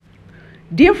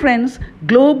Dear friends,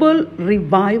 global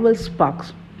revival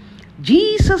sparks.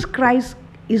 Jesus Christ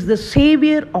is the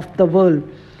Savior of the world.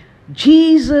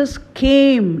 Jesus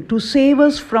came to save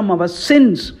us from our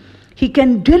sins. He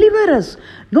can deliver us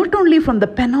not only from the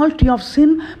penalty of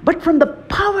sin, but from the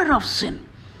power of sin.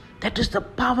 That is the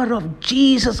power of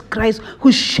Jesus Christ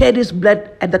who shed his blood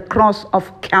at the cross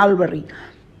of Calvary.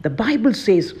 The Bible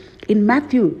says in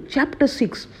Matthew chapter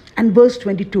 6 and verse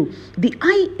 22, the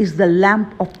eye is the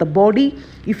lamp of the body.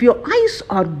 If your eyes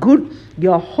are good,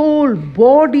 your whole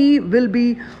body will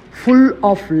be full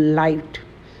of light.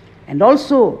 And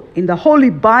also in the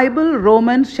Holy Bible,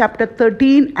 Romans chapter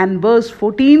 13 and verse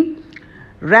 14,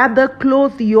 rather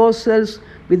clothe yourselves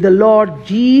with the Lord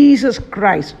Jesus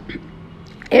Christ.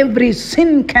 Every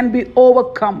sin can be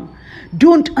overcome.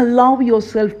 Don't allow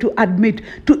yourself to admit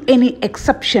to any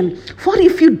exception. For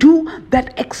if you do,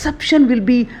 that exception will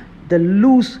be the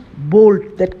loose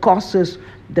bolt that causes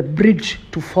the bridge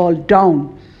to fall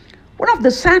down. One of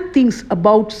the sad things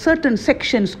about certain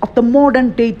sections of the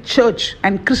modern day church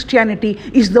and Christianity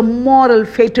is the moral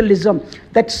fatalism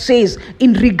that says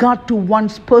in regard to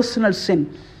one's personal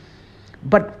sin,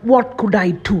 but what could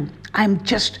I do? I'm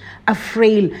just a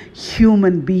frail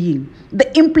human being.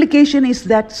 The implication is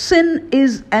that sin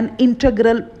is an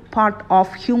integral part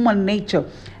of human nature.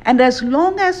 And as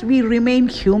long as we remain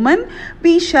human,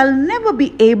 we shall never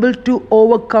be able to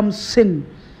overcome sin.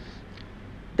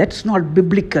 That's not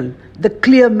biblical. The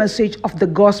clear message of the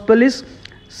gospel is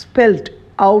spelled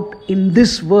out in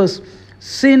this verse.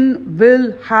 Sin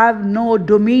will have no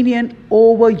dominion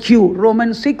over you.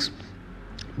 Romans 6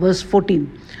 verse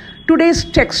 14. Today's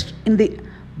text in the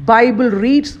Bible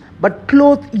reads, but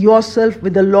clothe yourself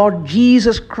with the Lord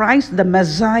Jesus Christ, the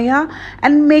Messiah,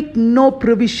 and make no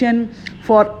provision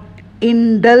for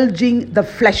indulging the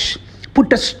flesh.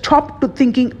 Put a stop to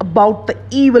thinking about the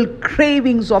evil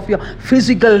cravings of your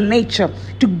physical nature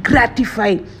to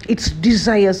gratify its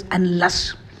desires and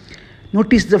lusts.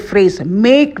 Notice the phrase,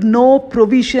 make no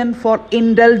provision for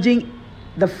indulging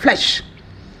the flesh.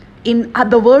 In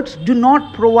other words, do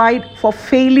not provide for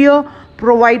failure,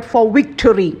 provide for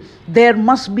victory. There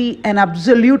must be an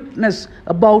absoluteness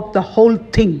about the whole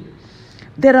thing.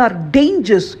 There are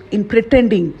dangers in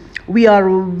pretending we are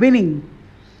winning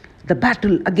the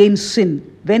battle against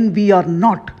sin when we are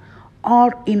not,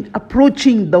 or in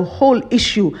approaching the whole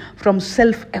issue from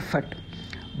self-effort.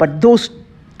 But those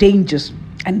dangers,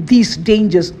 and these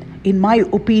dangers, in my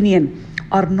opinion,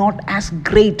 are not as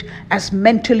great as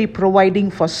mentally providing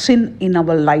for sin in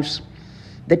our lives.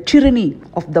 The tyranny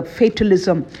of the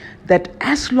fatalism that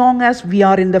as long as we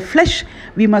are in the flesh,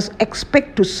 we must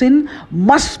expect to sin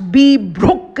must be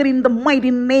broken in the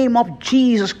mighty name of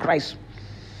Jesus Christ.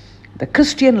 The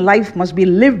Christian life must be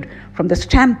lived from the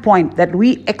standpoint that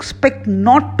we expect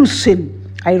not to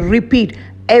sin. I repeat,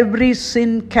 every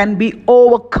sin can be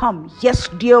overcome. Yes,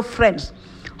 dear friends,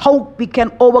 how we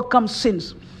can overcome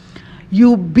sins?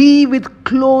 You be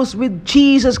close with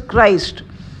Jesus Christ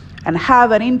and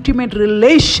have an intimate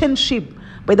relationship.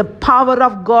 By the power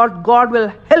of God, God will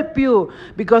help you,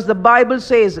 because the Bible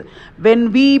says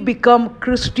when we become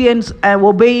Christians and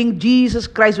obeying Jesus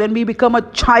Christ, when we become a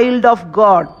child of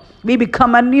God, we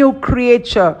become a new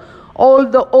creature. All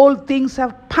the old things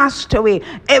have passed away.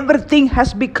 Everything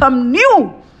has become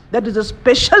new. That is a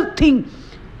special thing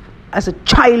as a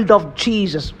child of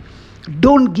Jesus.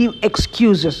 Don't give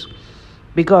excuses.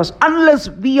 Because unless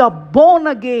we are born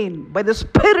again by the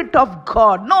Spirit of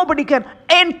God, nobody can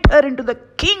enter into the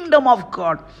kingdom of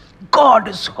God. God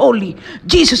is holy.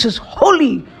 Jesus is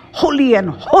holy, holy and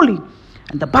holy.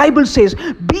 And the Bible says,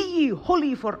 be ye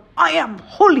holy, for I am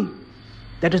holy.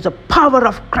 That is the power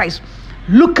of Christ.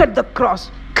 Look at the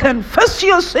cross. Confess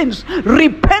your sins.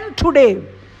 Repent today.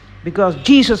 Because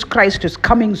Jesus Christ is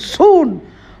coming soon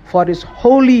for his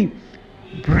holy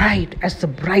bride as the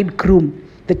bridegroom,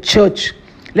 the church.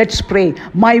 Let's pray.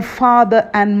 My Father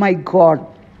and my God,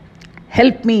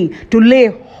 help me to lay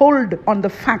hold on the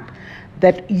fact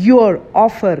that your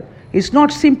offer is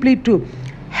not simply to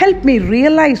help me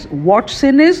realize what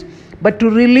sin is, but to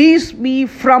release me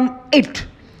from it.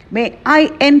 May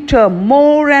I enter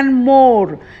more and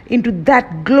more into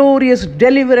that glorious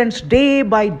deliverance day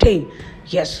by day.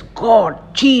 Yes,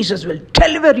 God, Jesus will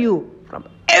deliver you from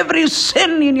every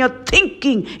sin in your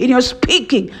thinking, in your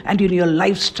speaking, and in your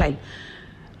lifestyle.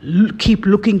 Keep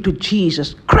looking to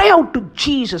Jesus. Cry out to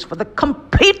Jesus for the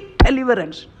complete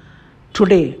deliverance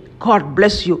today. God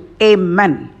bless you.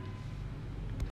 Amen.